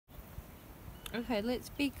Okay, let's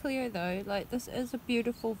be clear though, like this is a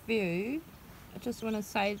beautiful view. I just want to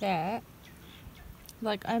say that.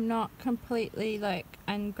 Like I'm not completely like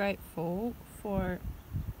ungrateful for,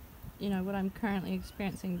 you know, what I'm currently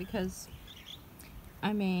experiencing, because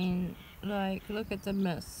I mean, like look at the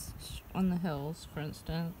mist on the hills, for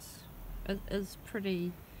instance. It is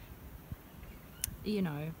pretty, you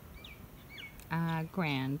know,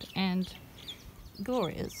 grand and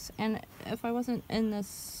glorious. And if I wasn't in this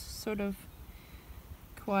sort of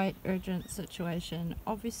quite urgent situation,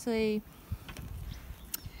 obviously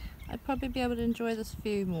I'd probably be able to enjoy this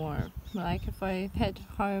view more, like if I had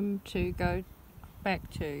home to go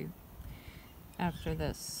back to after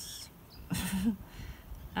this.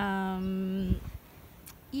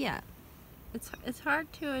 Yeah, it's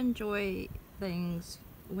hard to enjoy things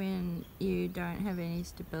when you don't have any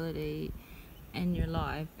stability in your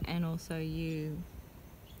life, and also you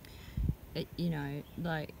know,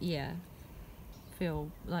 like, yeah, feel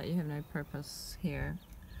like you have no purpose here.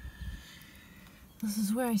 This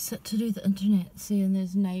is where I sit to do the internet, see, and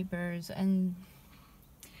there's neighbours, and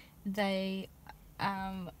they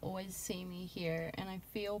always see me here, and I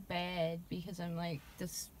feel bad because I'm like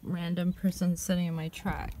this random person sitting in my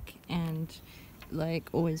truck and like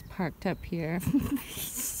always parked up here.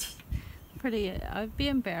 Pretty, I'd be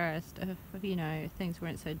embarrassed if, you know, things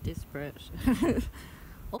weren't so desperate.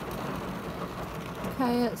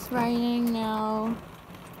 Okay, it's raining now.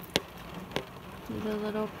 There's a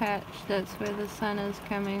little patch, that's where the sun is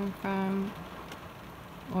coming from,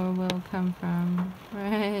 or will come from,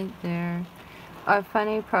 right there. A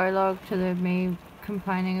funny prologue to me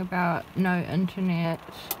complaining about no internet.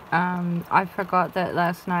 I forgot that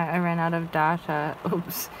last night I ran out of data,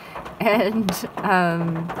 oops, and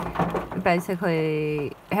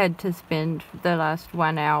basically had to spend the last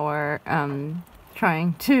 1 hour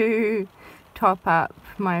trying to top up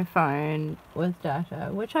my phone with data,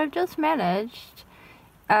 which I've just managed,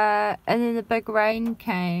 and then the big rain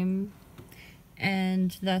came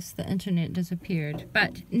and thus the internet disappeared.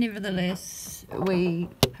 But nevertheless, we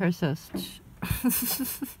persist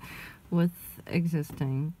with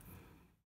existing.